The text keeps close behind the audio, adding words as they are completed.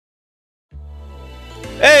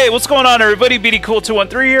Hey, what's going on, everybody?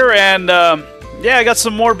 BDCool213 here, and yeah, I got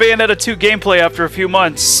some more Bayonetta 2 gameplay after a few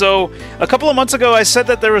months. So, a couple of months ago, I said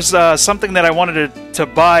that there was something that I wanted to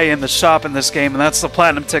buy in the shop in this game, and that's the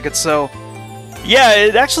Platinum ticket. So, yeah,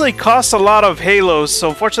 it actually costs a lot of Halos, so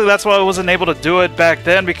unfortunately that's why I wasn't able to do it back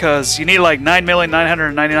then, because you need like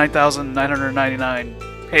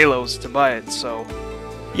 9,999,999 Halos to buy it. So,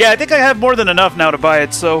 yeah, I think I have more than enough now to buy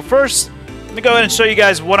it. So, first, let me go ahead and show you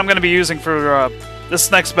guys what I'm going to be using for this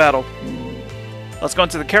next battle. Let's go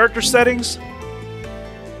into the character settings,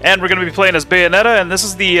 and we're going to be playing as Bayonetta, and this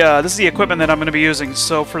is the equipment that I'm going to be using.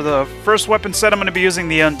 So for the first weapon set, I'm going to be using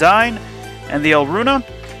the Undyne and the El Runa,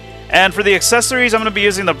 and for the accessories, I'm going to be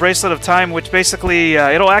using the Bracelet of Time, which basically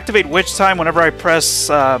it'll activate Witch Time whenever I press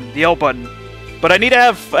the L button. But I need to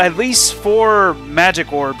have at least 4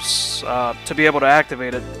 magic orbs to be able to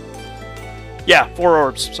activate it. Yeah, 4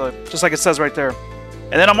 orbs, so just like it says right there.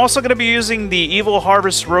 And then I'm also going to be using the Evil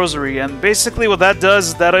Harvest Rosary, and basically what that does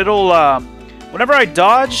is that it'll, whenever I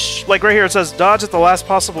dodge, like right here it says dodge at the last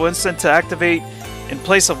possible instant to activate in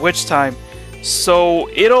place of Witch Time. So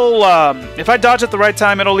it'll, if I dodge at the right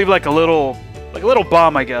time, it'll leave like a little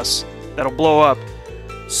bomb, I guess, that'll blow up.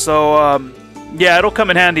 So, yeah, it'll come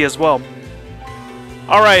in handy as well.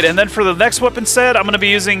 Alright, and then for the next weapon set, I'm going to be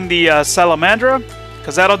using the Salamandra,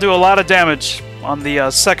 because that'll do a lot of damage on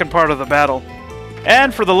the second part of the battle.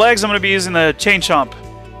 And for the legs, I'm going to be using the Chain Chomp,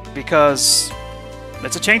 because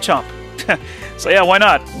it's a Chain Chomp. So yeah, why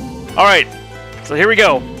not? Alright, so here we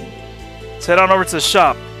go. Let's head on over to the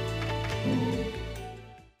shop.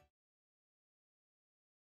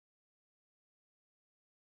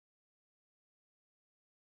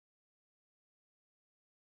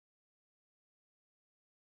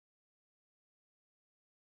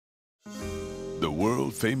 The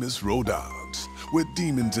world-famous Rodins, where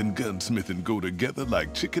demons and gunsmithing go together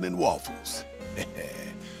like chicken and waffles.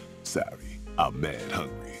 Sorry, I'm mad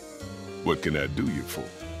hungry. What can I do you for?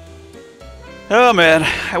 Oh man,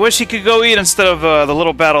 I wish he could go eat instead of the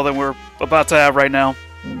little battle that we're about to have right now.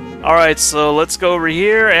 Alright, so let's go over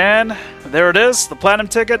here, and there it is, the Platinum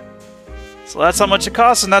ticket. So that's how much it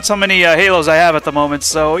costs, and that's how many Halos I have at the moment.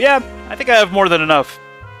 So yeah, I think I have more than enough.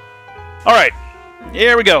 Alright,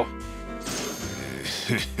 here we go.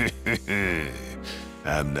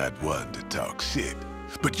 I'm not one to talk shit,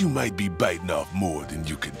 but you might be biting off more than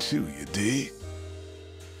you can chew, you dig?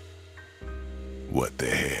 What the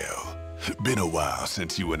hell? Been a while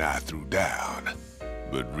since you and I threw down.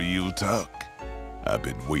 But real talk, I've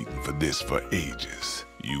been waiting for this for ages.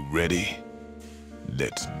 You ready?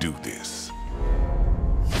 Let's do this.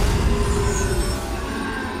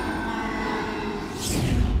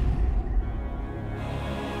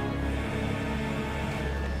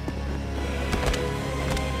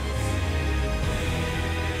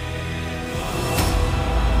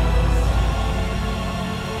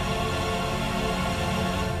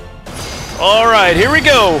 Alright, here we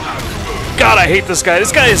go! God, I hate this guy.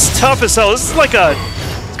 This guy is tough as hell. This is like a...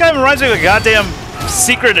 This guy reminds me of a goddamn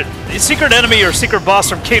secret enemy or secret boss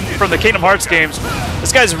from the Kingdom Hearts games.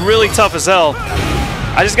 This guy's really tough as hell.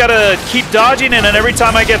 I just gotta keep dodging, and then every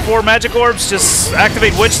time I get 4 magic orbs, just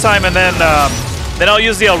activate Witch Time, and then I'll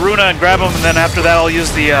use the El Runa and grab him, and then after that I'll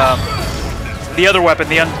use the other weapon,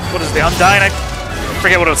 what is it, the Undyne? I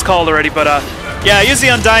forget what it's called already, but yeah, I use the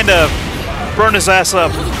Undyne to burn his ass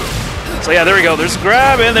up. So yeah, there we go. There's the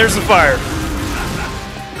grab, and there's the fire.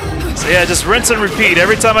 So yeah, just rinse and repeat.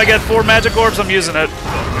 Every time I get 4 magic orbs, I'm using it.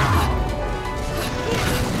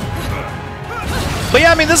 But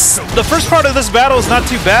yeah, I mean, the first part of this battle is not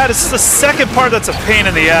too bad. It's the second part that's a pain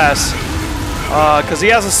in the ass. Because he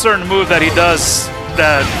has a certain move that he does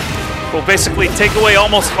that will basically take away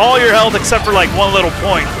almost all your health except for like 1 little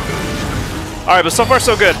point. Alright, but so far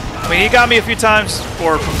so good. I mean, he got me a few times,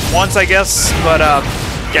 or once I guess, but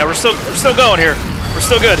yeah, we're still going here. We're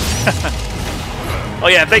still good. Oh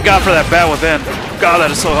yeah, thank God for that bat within. God, that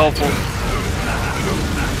is so helpful.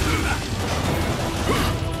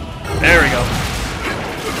 There we go.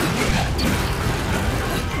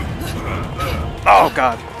 Oh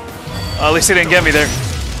God. At least he didn't get me there.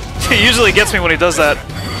 He usually gets me when he does that.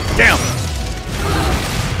 Damn.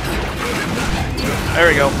 There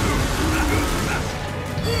we go.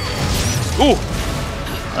 Ooh.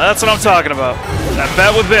 That's what I'm talking about. That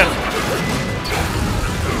bat within.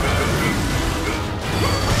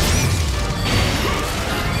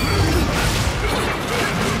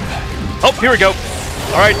 Oh, here we go.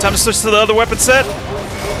 Alright, time to switch to the other weapon set.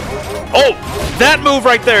 Oh, that move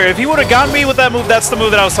right there. If he would have gotten me with that move, that's the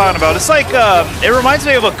move that I was talking about. It's like, it reminds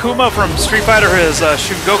me of Akuma from Street Fighter, his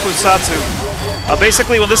Shungoku Satsu.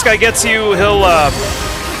 Basically, when this guy gets you, he'll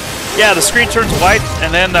yeah, the screen turns white,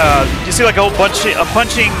 and then you see like a whole bunch of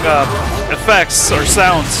punching effects or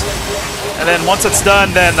sounds. And then once it's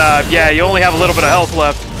done, then yeah, you only have a little bit of health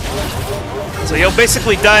left. So you'll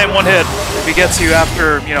basically die in one hit if he gets you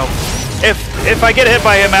after, you know, if I get hit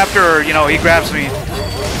by him after, you know, he grabs me.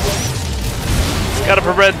 Gotta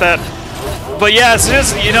prevent that. But yeah, it's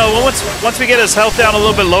just, you know, once we get his health down a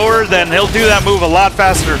little bit lower, then he'll do that move a lot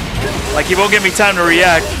faster. Like, he won't give me time to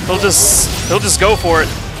react. He'll just go for it.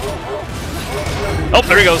 Oh,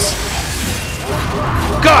 there he goes.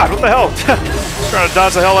 God, what the hell? Just trying to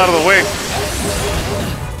dodge the hell out of the way.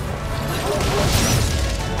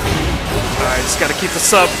 Alright, just gotta keep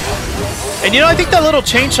this up. And you know, I think that little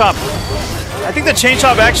chain chomp, I think the chain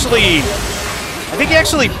chomp actually, I think he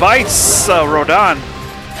actually bites Rodin.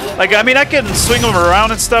 Like, I mean, I can swing him around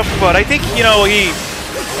and stuff, but I think, you know, he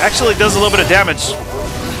actually does a little bit of damage.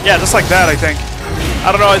 Yeah, just like that, I think.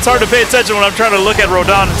 I don't know, it's hard to pay attention when I'm trying to look at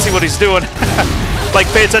Rodin and see what he's doing. Like,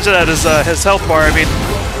 pay attention at his health bar, I mean.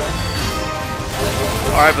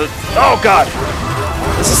 Alright, but... Oh, God!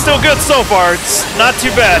 This is still good so far. It's not too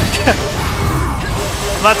bad.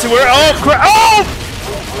 Not too worried. Oh, crap! Oh!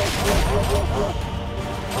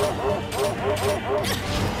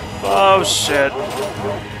 Oh, shit.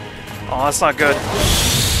 Oh, that's not good.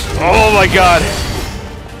 Oh, my God.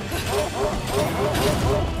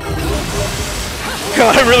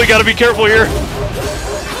 God, I really gotta be careful here.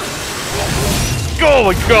 Oh,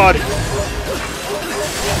 my God.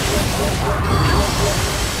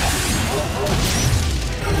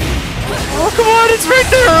 Oh, come on, it's right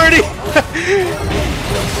there already!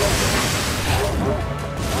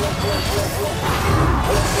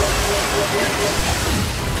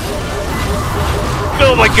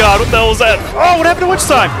 Oh my God, what the hell was that? Oh, what happened to Witch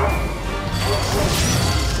Time?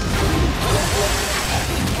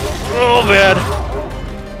 Oh, man.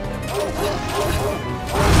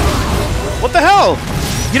 What the hell?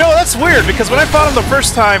 You know, that's weird, because when I fought him the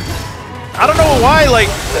first time, I don't know why, like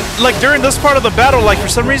during this part of the battle, like for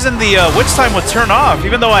some reason the Witch Time would turn off,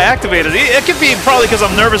 even though I activated it. It could be probably because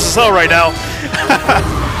I'm nervous as hell right now.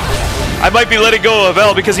 I might be letting go of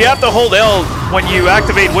L, because you have to hold L when you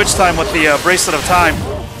activate Witch Time with the Bracelet of Time.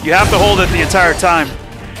 You have to hold it the entire time.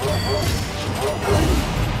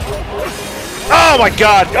 Oh my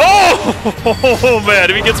God! Oh man,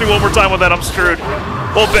 if he gets me one more time with that, I'm screwed.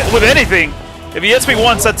 Well, with anything. If he hits me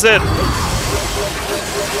once, that's it.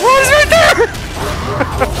 Oh, he's right there!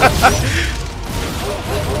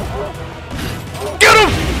 Get him!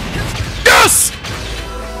 Yes!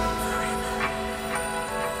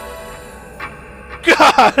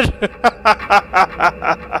 God!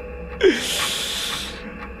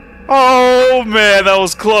 Oh man, that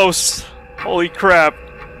was close. Holy crap.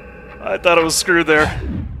 I thought I was screwed there.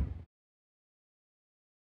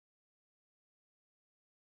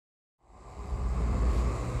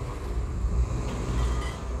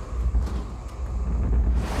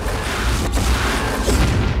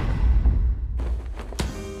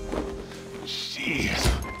 Shit,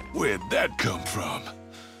 where'd that come from?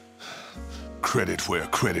 Credit where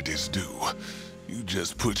credit is due. You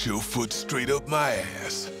just put your foot straight up my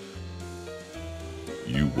ass.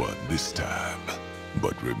 You won this time,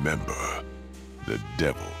 but remember, the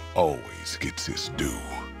devil always gets his due.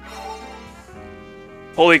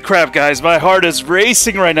 Holy crap, guys, my heart is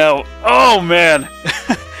racing right now. Oh, man.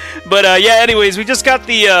 But, yeah, anyways, we just got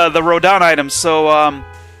the Rodin items, so,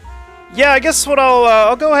 yeah, I guess what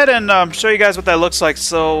I'll go ahead and show you guys what that looks like.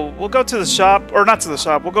 So, we'll go to the shop, or not to the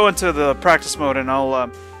shop, we'll go into the practice mode, and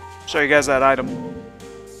I'll show you guys that item.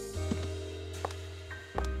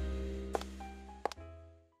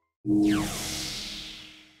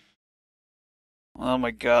 Oh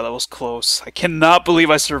my God, that was close. I cannot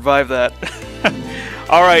believe I survived that.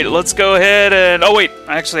 Alright, let's go ahead and... Oh wait,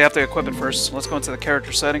 I actually have to equip it first. Let's go into the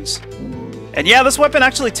character settings. And yeah, this weapon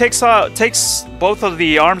actually takes both of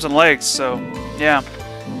the arms and legs, so yeah.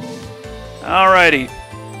 Alrighty.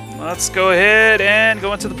 Let's go ahead and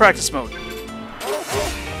go into the practice mode.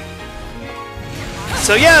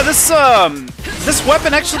 So yeah, this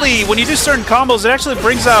weapon actually, when you do certain combos, it actually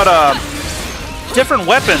brings out different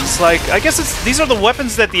weapons. Like, I guess these are the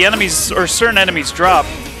weapons that the enemies, or certain enemies, drop.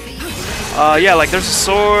 Yeah, like there's a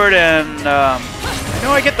sword, and I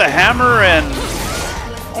know I get the hammer, and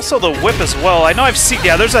also the whip as well. I know I've seen,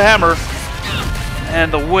 yeah, there's a hammer,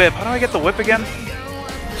 and the whip. How do I get the whip again?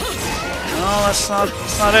 No, that's not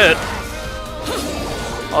it.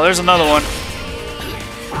 Oh, there's another one.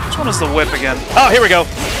 Which one is the whip again? Oh, here we go.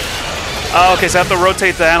 Oh, okay, so I have to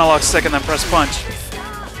rotate the analog stick and then press punch.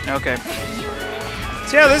 Okay.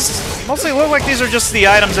 So yeah, this mostly look like these are just the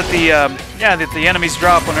items that the enemies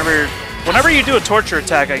drop whenever Whenever you do a torture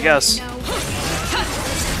attack, I guess. I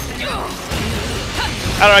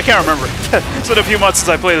don't know, I can't remember. It's been a few months since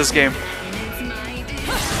I played this game.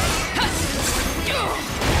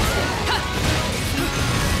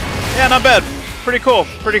 Yeah, not bad. Pretty cool.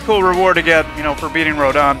 Pretty cool reward to get, you know, for beating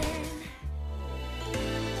Rodin.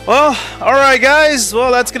 Well, alright guys.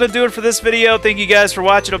 Well, that's going to do it for this video. Thank you guys for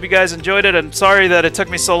watching. Hope you guys enjoyed it. And sorry that it took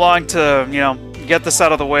me so long to, you know, get this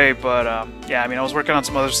out of the way. But, yeah, I mean, I was working on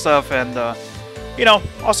some other stuff. And, you know,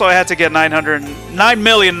 also I had to get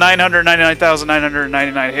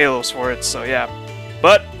 9,999,999 Halos for it. So, yeah.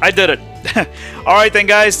 But I did it. Alright then,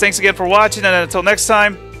 guys. Thanks again for watching. And until next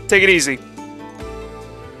time, take it easy.